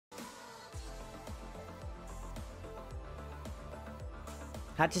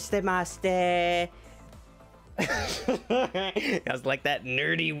Hachistemaste. I was like that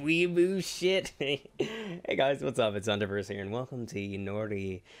nerdy weeaboo shit. Hey guys, what's up? It's Underverse here, and welcome to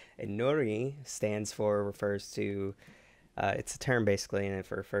Irori. Irori refers to, it's a term basically, and it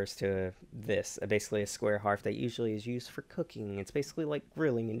refers to basically a square hearth that usually is used for cooking. It's basically like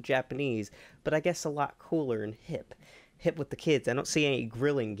grilling in Japanese, but I guess a lot cooler and hip with the kids. I don't see any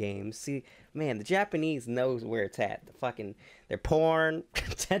grilling games. See, man, the Japanese knows where it's at. Their porn,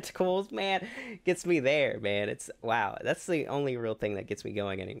 tentacles, man, gets me there, man. Wow, that's the only real thing that gets me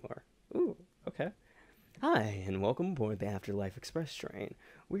going anymore. Ooh, okay. Hi, and welcome aboard the Afterlife Express train.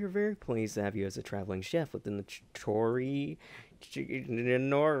 We are very pleased to have you as a traveling chef within the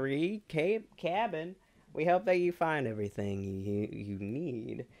Nori cabin. We hope that you find everything you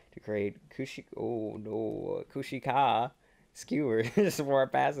need to create kushika skewers for our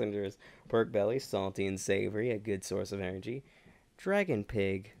passengers. Pork belly, salty and savory, a good source of energy. Dragon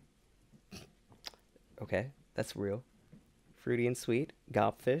pig. Okay, that's real. Fruity and sweet.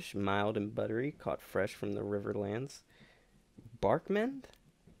 Gobfish, mild and buttery, caught fresh from the riverlands. Barkmend?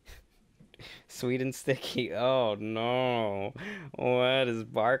 Sweet and sticky. Oh no. What is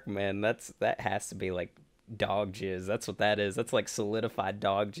Barkman? That has to be like dog jizz. That's what that is. That's like solidified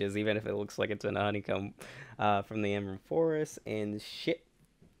dog jizz, even if it looks like it's in a honeycomb from the Emerald Forest. And shit.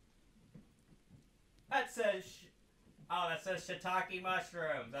 That says that says shiitake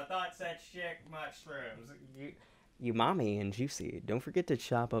mushrooms. I thought it said shit mushrooms. Umami and juicy. Don't forget to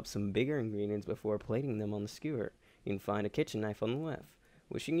chop up some bigger ingredients before plating them on the skewer. You can find a kitchen knife on the left.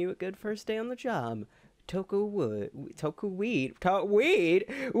 Wishing you a good first day on the job. Weed.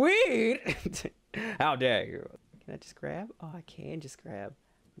 How dare you? Can I just grab? Oh, I can just grab.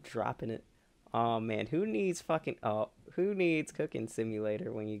 I'm dropping it. Oh man, who needs Cooking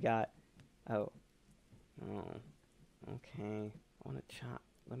Simulator when you got? Oh, okay. I want to chop.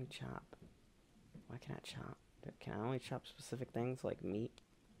 Let me chop. Why can't I chop? Can I only chop specific things like meat?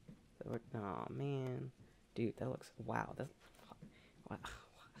 Oh man, dude, that looks wow. Wow.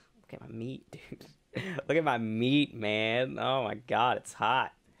 Look at my meat, dude. Look at my meat, man. Oh my god, it's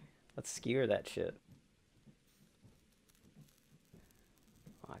hot. Let's skewer that shit.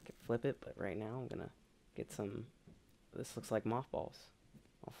 Oh, I could flip it, but right now I'm gonna get some. This looks like mothballs.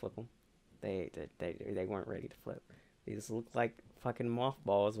 I'll flip them. They weren't ready to flip. These look like fucking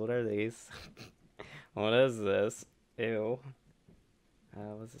mothballs. What are these? What is this? Ew.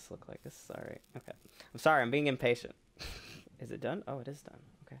 What does this look like? This is alright. Okay. I'm sorry, I'm being impatient. Is it done? Oh, it is done.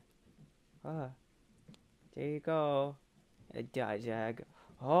 Okay. There you go. Jag.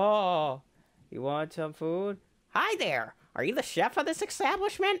 Oh, you want some food? Hi there. Are you the chef of this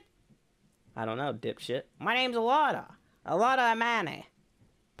establishment? I don't know, dipshit. My name's Alada. Alada Amani.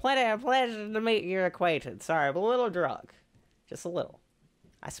 Pleasure to meet your acquaintance. Sorry, I'm a little drunk. Just a little.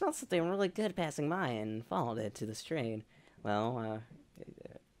 I smelled something really good passing by and followed it to this train. Well,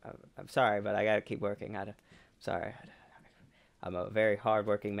 I'm sorry, but I gotta keep working. Sorry. I'm a very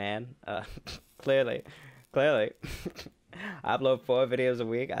hard-working man. Clearly. I upload 4 videos a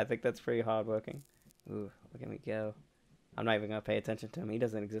week. I think that's pretty hard-working. Ooh, look at me go. I'm not even gonna pay attention to him. He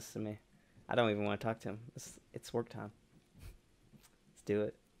doesn't exist to me. I don't even want to talk to him. It's work time. Let's do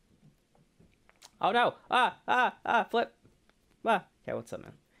it. Oh no! Flip! Okay, what's up,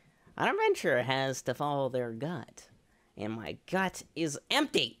 man? An adventurer has to follow their gut. And my gut is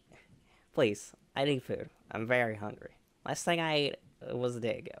empty! Please, I need food. I'm very hungry. Last thing I ate was a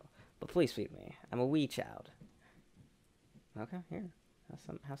day ago. But please feed me. I'm a wee child. Okay, here.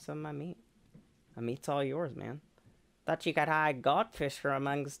 Have some of my meat. My meat's all yours, man. Thought you could hide godfish from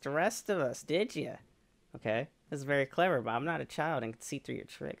amongst the rest of us, did you? Okay. This is very clever, but I'm not a child and can see through your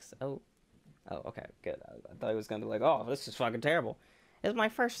tricks. Oh, okay, good. I thought he was gonna be like, oh, this is fucking terrible. It's my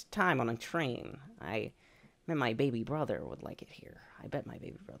first time on a train. I bet my baby brother would like it here.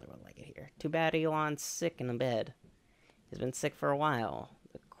 Too bad Elon's sick in the bed. He's been sick for a while.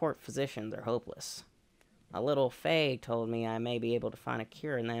 The court physicians are hopeless. A little Faye told me I may be able to find a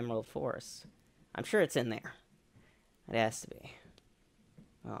cure in the Emerald Forest. I'm sure it's in there. It has to be.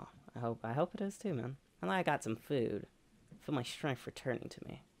 Oh, I hope it is too, man. And I got some food. I feel my strength returning to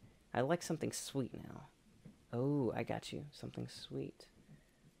me. I like something sweet now. Oh, I got you. Something sweet.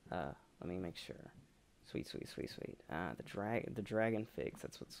 Let me make sure. Sweet. The dragon figs.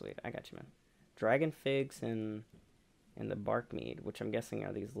 That's what's sweet. I got you, man. Dragon figs and the bark mead, which I'm guessing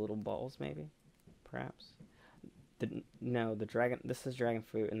are these little balls, maybe, perhaps. No, the dragon. This is dragon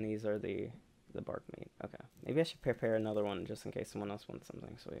fruit, and these are the bark mead. Okay, maybe I should prepare another one just in case someone else wants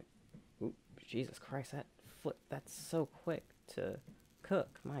something sweet. Ooh, Jesus Christ, that's so quick to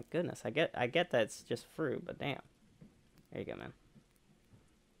cook. My goodness, I get that's just fruit, but damn. There you go, man.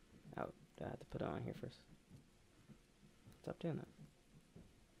 I have to put it on here first. Stop doing that.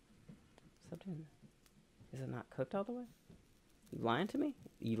 Stop doing that. Is it not cooked all the way? You lying to me?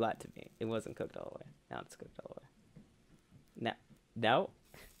 You lied to me. It wasn't cooked all the way. Now it's cooked all the way. No. No?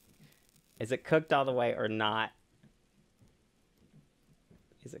 Is it cooked all the way or not?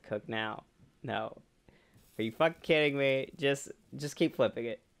 Is it cooked now? No. Are you fucking kidding me? Just keep flipping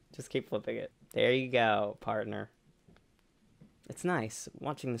it. Just keep flipping it. There you go, partner. It's nice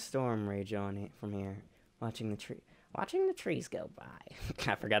watching the storm rage on from here. Watching the trees go by.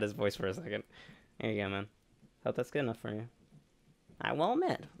 I forgot his voice for a second. There you go, man. Hope that's good enough for you. I will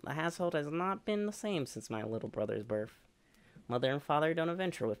admit, the household has not been the same since my little brother's birth. Mother and father don't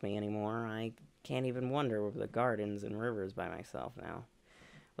adventure with me anymore. I can't even wander over the gardens and rivers by myself now,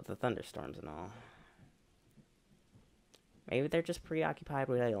 with the thunderstorms and all. Maybe they're just preoccupied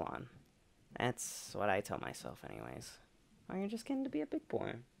with Elon. That's what I tell myself anyways. Or you're just getting to be a big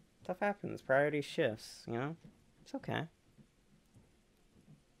boy. Stuff happens. Priority shifts, you know? It's okay.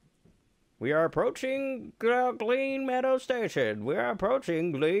 We are approaching Glean Meadow Station. We are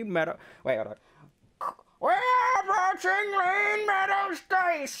approaching Glean Meadow... Wait, hold on. We're approaching Glean Meadow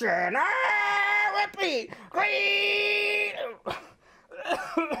Station. Ah, repeat.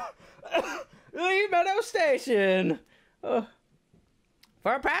 Glean Meadow Station.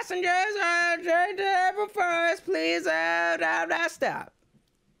 For passengers, train to April 1st, please, stop.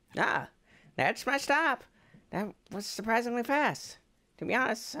 Ah, that's my stop. That was surprisingly fast. To be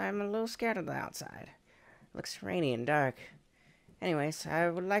honest, I'm a little scared of the outside. It looks rainy and dark. Anyways, I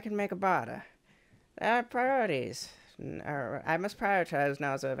would like to make a barter. There are priorities. I must prioritize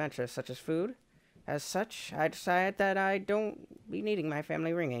now as an adventure, such as food. As such, I decided that I don't be needing my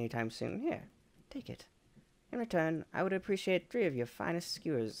family ring anytime soon. Here, take it. In return, I would appreciate 3 of your finest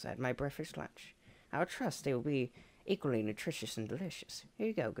skewers at my breakfast lunch. I would trust they will be equally nutritious and delicious. Here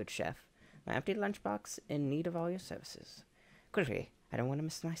you go, good chef. My empty lunchbox in need of all your services. Quickly, I don't want to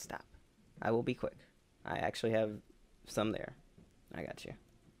miss my stop. I will be quick. I actually have some there. I got you.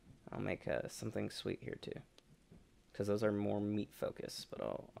 I'll make something sweet here too, because those are more meat focused. But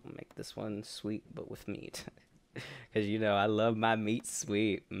I'll make this one sweet, but with meat, because you know I love my meat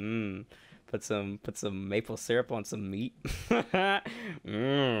sweet. Put some maple syrup on some meat.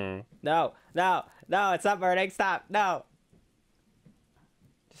 No, it's not burning. Stop. No.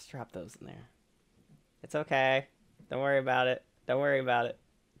 Just drop those in there. It's okay. Don't worry about it. Don't worry about it.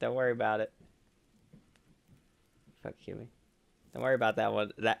 Don't worry about it. Fuck you me. Don't worry about that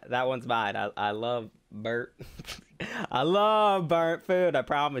one. That one's mine. I love burnt. I love burnt food. I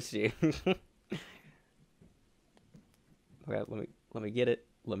promise you. Okay, let me get it.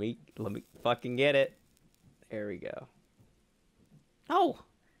 Let me fucking get it. There we go. Oh,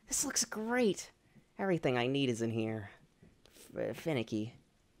 this looks great. Everything I need is in here. Finicky.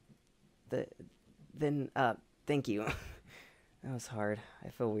 Thank you. That was hard. I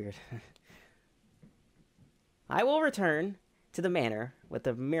feel weird. I will return to the manor with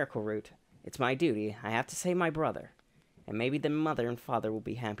the miracle root. It's my duty. I have to save my brother. And maybe the mother and father will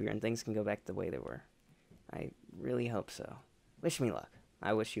be happier and things can go back the way they were. I really hope so. Wish me luck.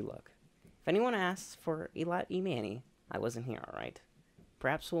 I wish you luck. If anyone asks for Eli Manny, I wasn't here, alright?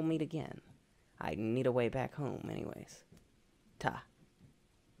 Perhaps we'll meet again. I need a way back home, anyways. Ta.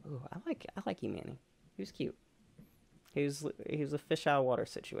 Ooh, I like Manny. He was cute. He was a fish out of water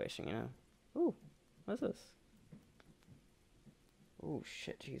situation, you know? Ooh, what's this? Oh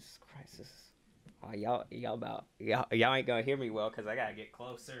shit, Jesus Christ, this is... Oh, y'all ain't gonna hear me well, because I gotta get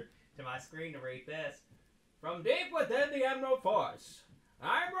closer to my screen to read this. From deep within the Emerald Forest,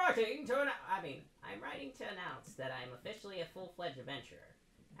 I'm writing to announce that I'm officially a full-fledged adventurer.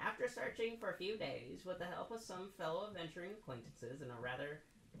 After searching for a few days, with the help of some fellow adventuring acquaintances and a rather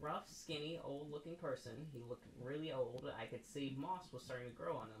rough, skinny, old-looking person, he looked really old, I could see moss was starting to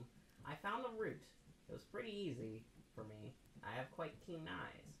grow on him, I found a route. It was pretty easy for me. I have quite keen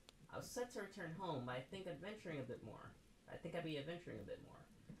eyes. I was set to return home, but I think I'd be adventuring a bit more.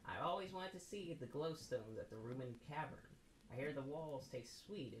 I always wanted to see the glowstones at the ruined cavern. I hear the walls taste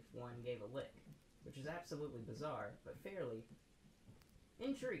sweet if one gave a lick, which is absolutely bizarre, but fairly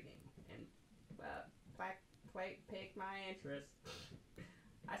intriguing, and quite piqued my interest.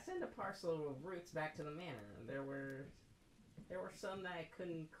 I sent a parcel of roots back to the manor. There were some that I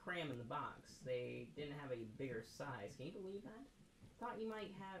couldn't cram in the box. They didn't have a bigger size. Can you believe that? Thought you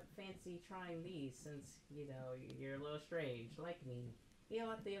might have fancy trying these since, you know, you're a little strange, like me. Feel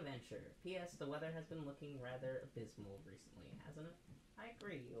up the adventure. P.S. The weather has been looking rather abysmal recently, hasn't it? I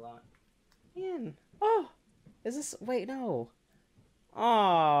agree a lot. Man. Oh! Is this... Wait, no.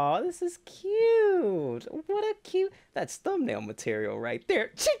 Oh, this is cute. What a cute. That's thumbnail material right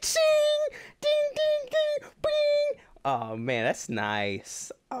there. Ching-ching! Ding, ding, ding, bing! Oh, man, that's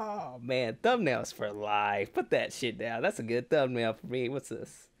nice. Oh, man, thumbnails for life. Put that shit down. That's a good thumbnail for me. What's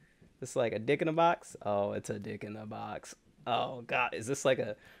this? This like a dick in a box? Oh, it's a dick in a box. Oh, God. Is this like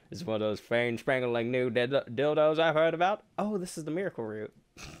a... Is this one of those fang spangling new dildos I've heard about? Oh, this is the miracle root.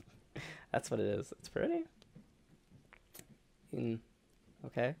 That's what it is. It's pretty.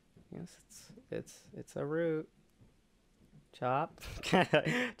 Okay. Yes, it's a root. Chop.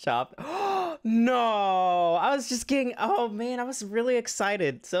 Chop. No! I was just getting... Oh, man, I was really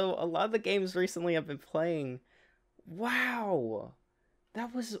excited. So, a lot of the games recently I've been playing... Wow!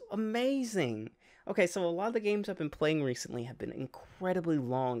 That was amazing! Okay, so a lot of the games I've been playing recently have been incredibly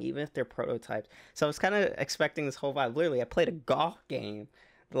long, even if they're prototypes. So I was kind of expecting this whole vibe. Literally, I played a golf game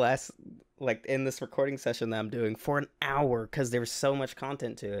the last... like in this recording session that I'm doing for an hour because there was so much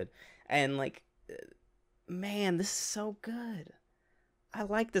content to it. And like, man, this is so good. I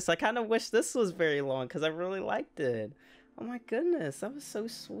like this. I kind of wish this was very long because I really liked it. Oh my goodness, that was so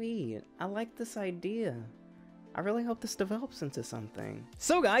sweet. I like this idea. I really hope this develops into something.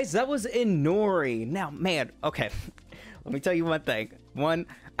 So guys, that was Irori. Now, man, okay. Let me tell you one thing. One,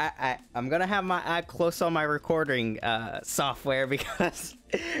 I'm gonna have my eye close on my recording software because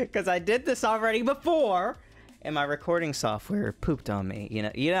I did this already before, and my recording software pooped on me.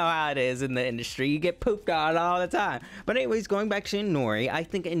 You know how it is in the industry. You get pooped on all the time. But anyways, going back to Irori, I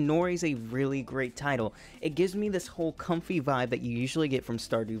think Irori is a really great title. It gives me this whole comfy vibe that you usually get from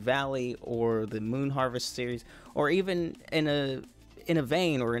Stardew Valley or the Moon Harvest series, or even in a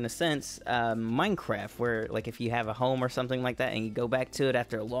vein, or in a sense, Minecraft, where like if you have a home or something like that and you go back to it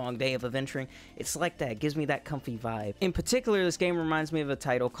after a long day of adventuring, it's like that. It gives me that comfy vibe. In particular, this game reminds me of a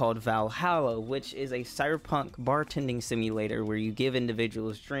title called Valhalla, which is a cyberpunk bartending simulator where you give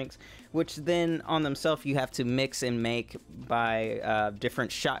individuals drinks, which then on themselves you have to mix and make by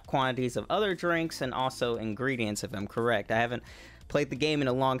different shot quantities of other drinks and also ingredients, if I'm correct. I haven't played the game in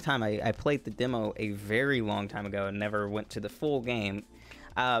a long time. I played the demo a very long time ago and never went to the full game.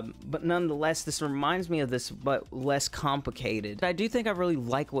 But nonetheless, this reminds me of this, but less complicated. I do think I really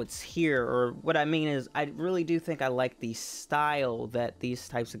like what's here, or what I mean is, I really do think I like the style that these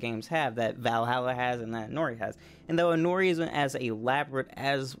types of games have, that Valhalla has and that Irori has. And though Irori isn't as elaborate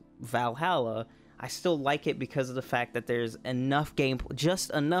as Valhalla, I still like it because of the fact that there's enough gameplay,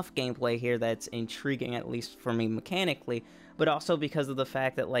 just enough gameplay here that's intriguing, at least for me mechanically, but also because of the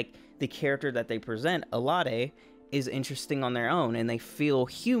fact that, like, the character that they present, Alade, is interesting on their own, and they feel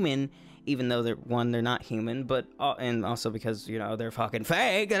human, even though they're not human, but and also because, you know, they're fucking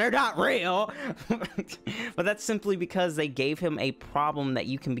fake and they're not real. But that's simply because they gave him a problem that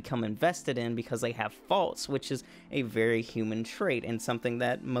you can become invested in because they have faults, which is a very human trait and something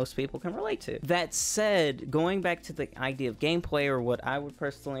that most people can relate to. That said, going back to the idea of gameplay, or what I would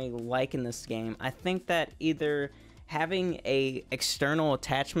personally like in this game, I think that either having a external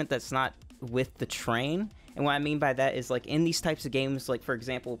attachment that's not with the train, and what I mean by that is, like, in these types of games, like, for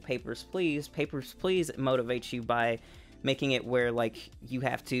example, Papers, Please motivates you by making it where, like, you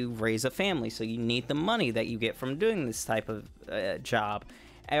have to raise a family, so you need the money that you get from doing this type of job.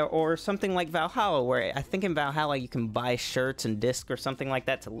 Or something like Valhalla, where I think in Valhalla you can buy shirts and discs or something like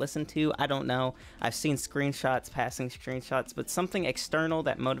that to listen to. I don't know. I've seen screenshots, passing screenshots, but something external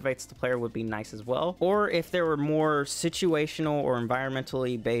that motivates the player would be nice as well. Or if there were more situational or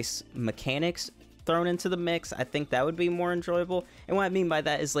environmentally based mechanics thrown into the mix, I think that would be more enjoyable. And what I mean by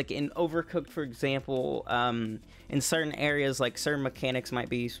that is, like, in Overcooked, for example, in certain areas, like, certain mechanics might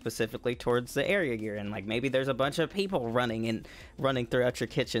be specifically towards the area you're in. Like, maybe there's a bunch of people running throughout your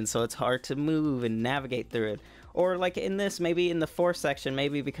kitchen, so it's hard to move and navigate through it. Or, like, in this, maybe in the forest section,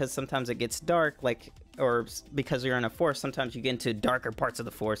 maybe because sometimes it gets dark, like, or because you're in a forest, sometimes you get into darker parts of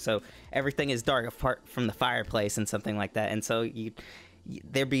the forest, so everything is dark apart from the fireplace and something like that. And so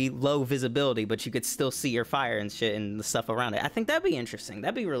there'd be low visibility, but you could still see your fire and shit and the stuff around it. I think that'd be interesting.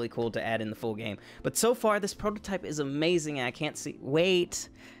 That'd be really cool to add in the full game. But so far, this prototype is amazing, and I can't wait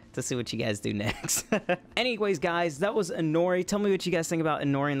to see what you guys do next. Anyways, guys, that was Irori. Tell me what you guys think about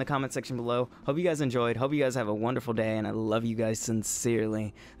Irori in the comment section below. Hope you guys enjoyed. Hope you guys have a wonderful day, and I love you guys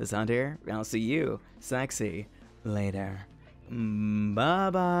sincerely. This is Hunter, and I'll see you sexy later. Bye-bye.